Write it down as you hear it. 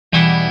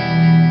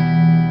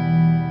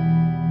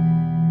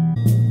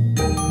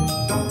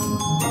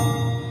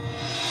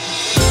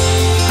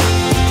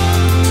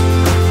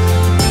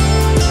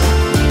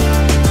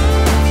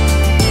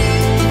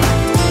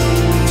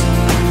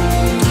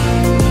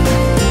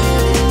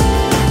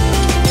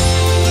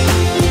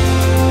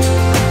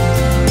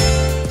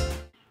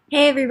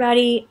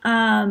everybody.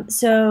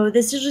 So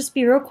this will just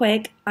be real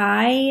quick.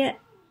 I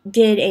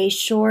did a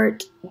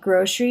short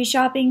grocery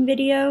shopping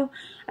video.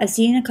 I've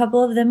seen a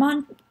couple of them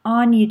on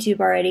YouTube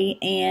already,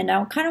 and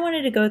I kind of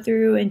wanted to go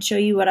through and show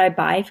you what I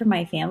buy for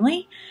my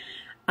family.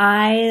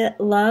 I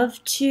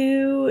love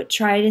to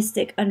try to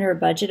stick under a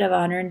budget of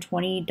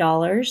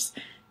 $120.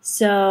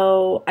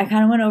 So I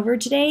kind of went over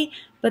today,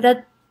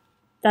 but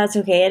that's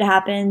okay. It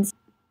happens.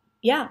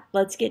 Yeah,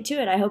 let's get to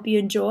it. I hope you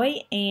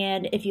enjoy,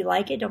 and if you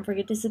like it, don't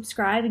forget to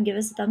subscribe and give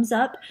us a thumbs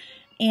up,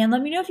 and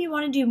let me know if you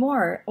want to do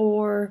more,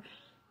 or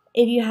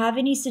if you have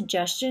any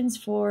suggestions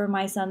for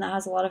my son that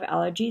has a lot of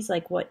allergies.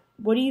 Like what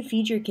do you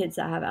feed your kids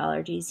that have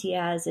allergies? He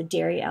has a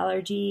dairy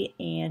allergy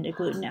and a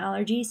gluten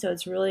allergy, so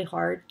it's really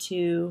hard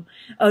to,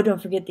 oh,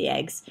 don't forget the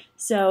eggs.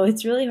 So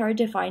it's really hard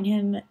to find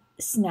him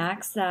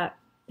snacks that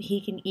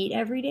he can eat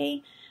every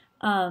day.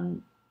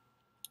 So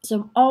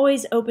I'm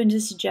always open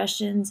to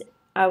suggestions.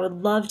 I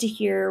would love to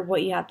hear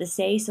what you have to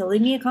say, so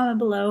leave me a comment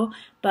below,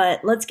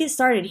 but let's get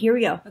started. Here we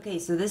go. Okay,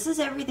 so this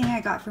is everything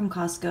I got from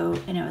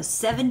Costco, and it was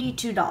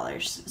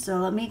 $72. So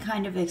let me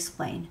kind of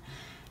explain.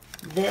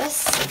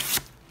 This,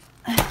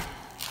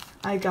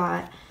 I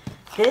got,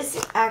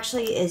 this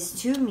actually is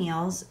 2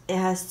 meals. It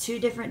has 2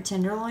 different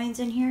tenderloins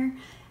in here.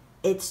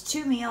 It's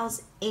 2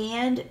 meals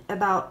and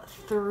about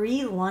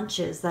 3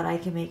 lunches that I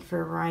can make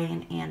for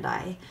Ryan and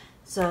I.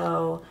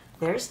 So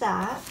there's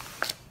that.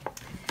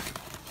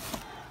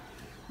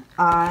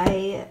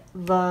 I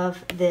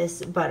love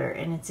this butter,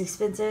 and it's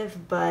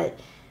expensive, but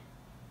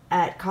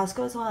at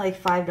Costco it's only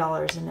like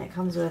 $5, and it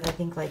comes with, I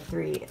think, like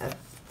three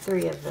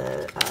of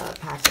the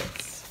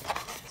packets.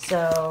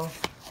 So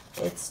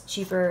it's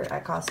cheaper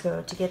at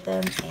Costco to get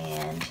them,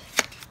 and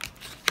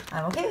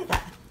I'm okay with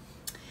that.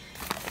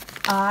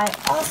 I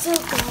also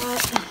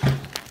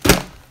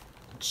got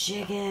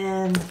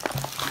chicken.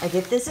 I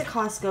get this at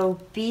Costco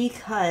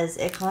because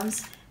it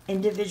comes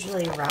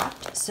individually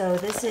wrapped. So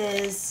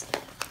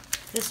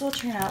this will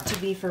turn out to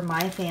be for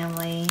my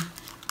family.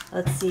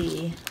 Let's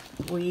see,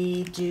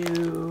 we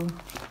do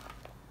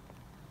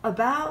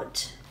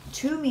about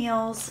 2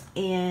 meals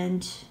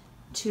and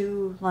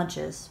 2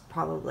 lunches,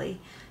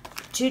 probably.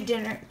 2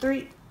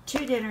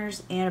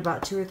 dinners and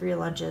about 2 or 3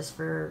 lunches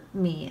for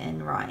me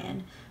and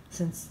Ryan,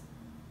 since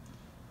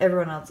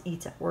everyone else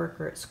eats at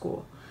work or at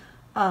school.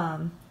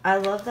 I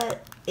love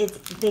that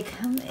they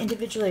come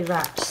individually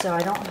wrapped, so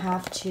I don't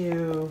have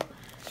to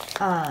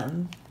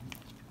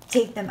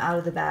take them out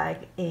of the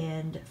bag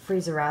and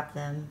freezer wrap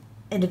them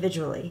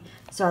individually.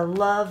 So I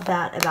love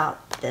that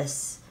about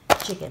this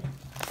chicken.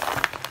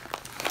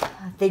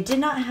 They did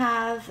not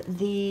have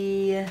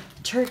the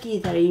turkey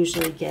that I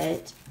usually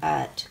get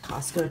at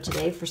Costco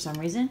today for some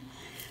reason.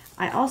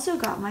 I also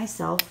got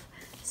myself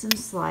some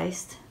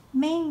sliced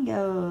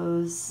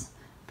mangoes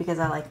because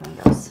I like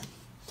mangoes.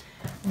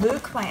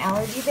 Luke, my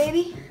allergy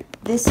baby,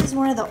 this is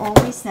one of the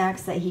only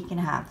snacks that he can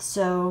have.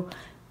 So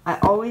I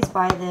always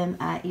buy them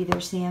at either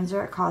Sam's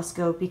or at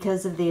Costco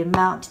because of the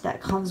amount that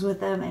comes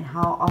with them and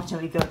how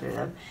often we go through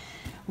them.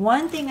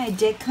 One thing I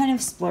did kind of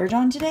splurge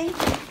on today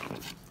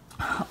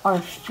are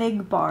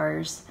fig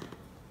bars.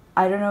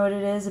 I don't know what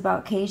it is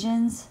about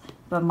Cajuns,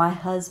 but my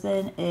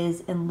husband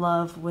is in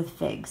love with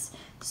figs.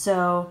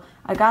 So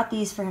I got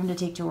these for him to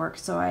take to work.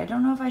 So I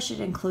don't know if I should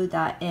include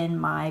that in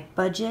my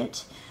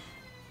budget,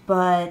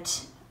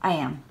 but I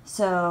am.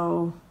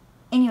 So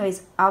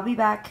anyways, I'll be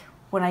back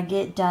when I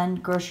get done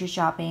grocery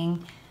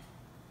shopping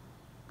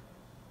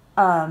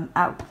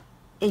at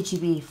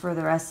H-E-B for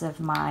the rest of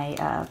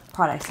my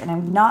products. And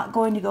I'm not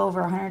going to go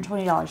over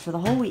 $120 for the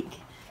whole week.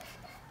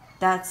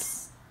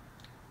 That's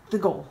the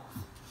goal.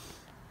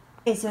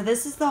 Okay, so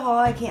this is the haul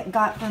I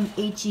got from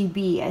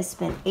H-E-B. I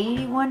spent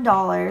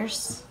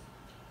 $81,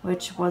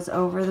 which was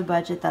over the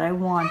budget that I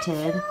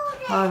wanted.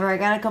 However, I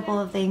got a couple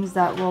of things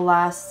that will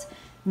last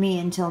me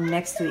until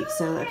next week,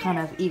 so it kind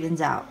of evens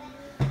out.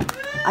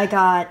 I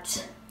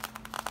got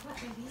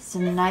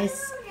some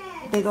nice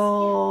big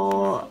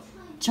ol'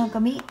 chunk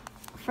of meat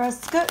for us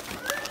to cook.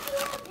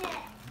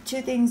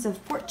 2 things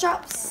of pork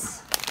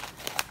chops.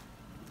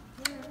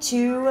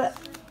 2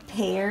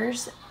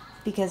 pears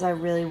because I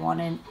really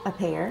wanted a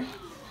pear.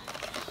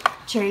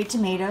 Cherry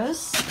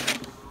tomatoes.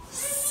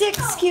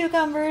 6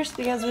 cucumbers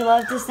because we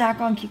love to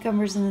snack on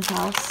cucumbers in this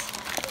house.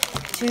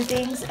 2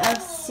 things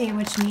of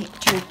sandwich meat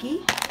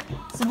turkey.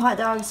 Some hot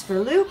dogs for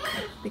Luke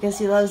because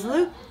he loves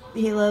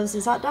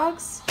his hot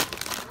dogs.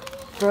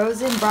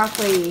 Frozen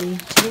broccoli. 2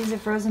 things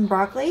of frozen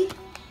broccoli.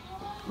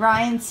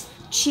 Ryan's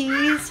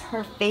cheese,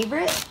 her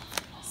favorite.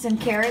 Some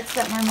carrots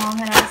that my mom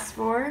had asked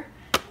for.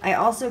 I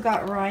also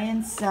got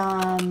Ryan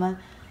some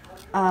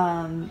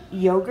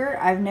yogurt.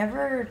 I've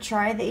never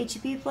tried the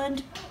H-E-B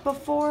blend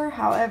before.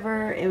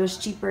 However, it was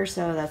cheaper,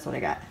 so that's what I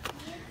got.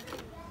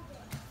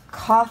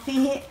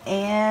 Coffee,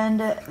 and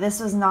this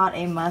was not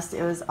a must.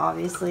 It was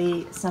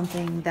obviously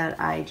something that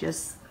I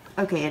just,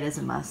 okay, it is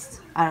a must.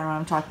 I don't know what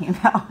I'm talking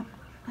about.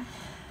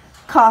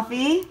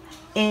 Coffee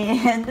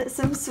and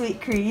some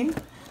sweet cream.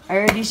 I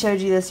already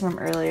showed you this from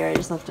earlier. I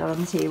just left it on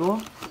the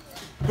table.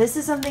 This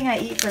is something I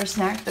eat for a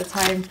snack that's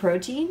high in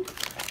protein.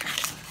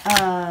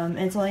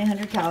 It's only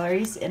 100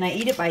 calories, and I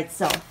eat it by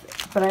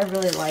itself, but I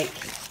really like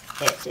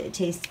it. It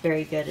tastes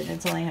very good, and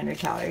it's only 100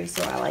 calories,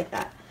 so I like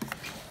that.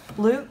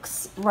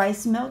 Luke's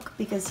rice milk,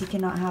 because he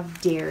cannot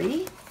have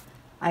dairy.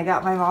 I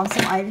got my mom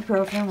some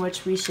ibuprofen,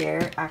 which we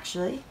share,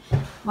 actually.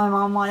 My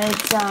mom wanted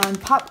some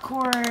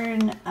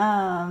popcorn,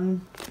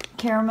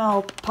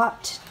 caramel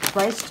popped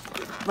rice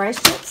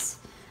chips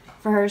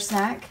for her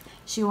snack.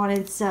 She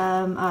wanted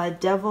some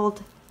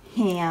deviled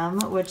ham,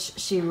 which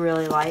she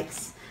really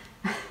likes.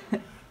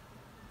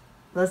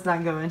 Let's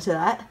not go into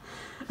that.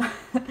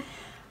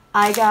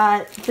 I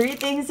got 3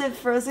 things of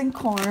frozen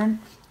corn.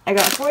 I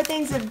got 4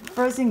 things of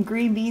frozen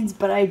green beans,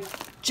 but I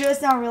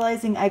just now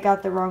realizing I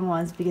got the wrong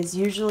ones, because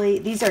usually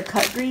these are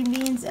cut green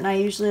beans and I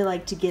usually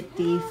like to get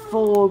the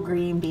full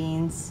green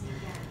beans.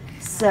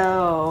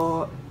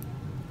 So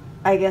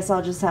I guess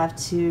I'll just have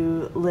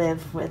to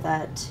live with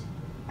that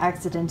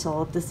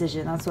accidental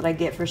decision. That's what I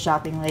get for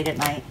shopping late at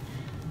night.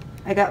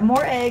 I got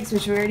more eggs,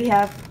 which we already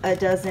have a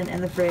dozen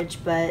in the fridge,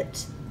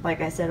 but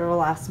like I said, it'll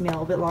last me a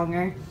little bit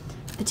longer.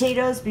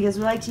 Potatoes, because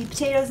we like to eat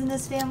potatoes in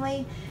this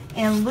family.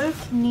 And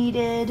Luke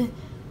needed,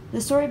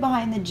 the story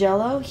behind the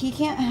Jell-O, he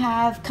can't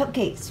have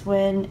cupcakes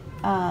when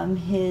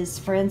his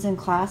friends in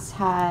class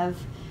have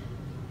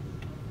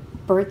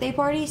birthday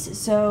parties.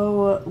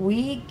 So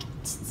we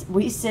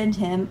send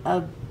him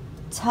a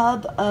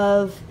tub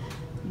of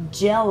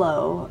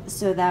Jell-O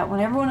so that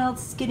when everyone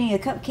else is getting a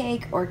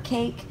cupcake or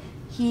cake,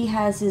 he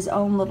has his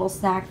own little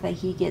snack that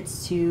he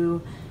gets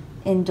to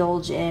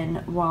indulge in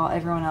while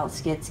everyone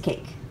else gets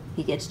cake.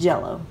 He gets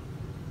Jell-O.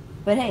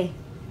 But hey,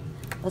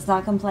 let's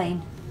not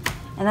complain.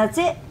 And that's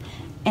it.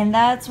 And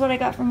that's what I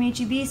got from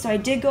H-E-B. So I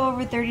did go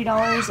over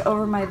 $30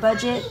 over my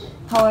budget.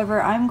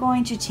 However, I'm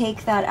going to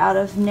take that out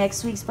of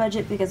next week's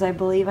budget, because I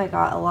believe I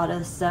got a lot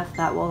of stuff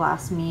that will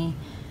last me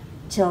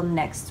till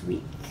next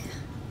week.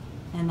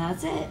 And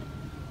that's it.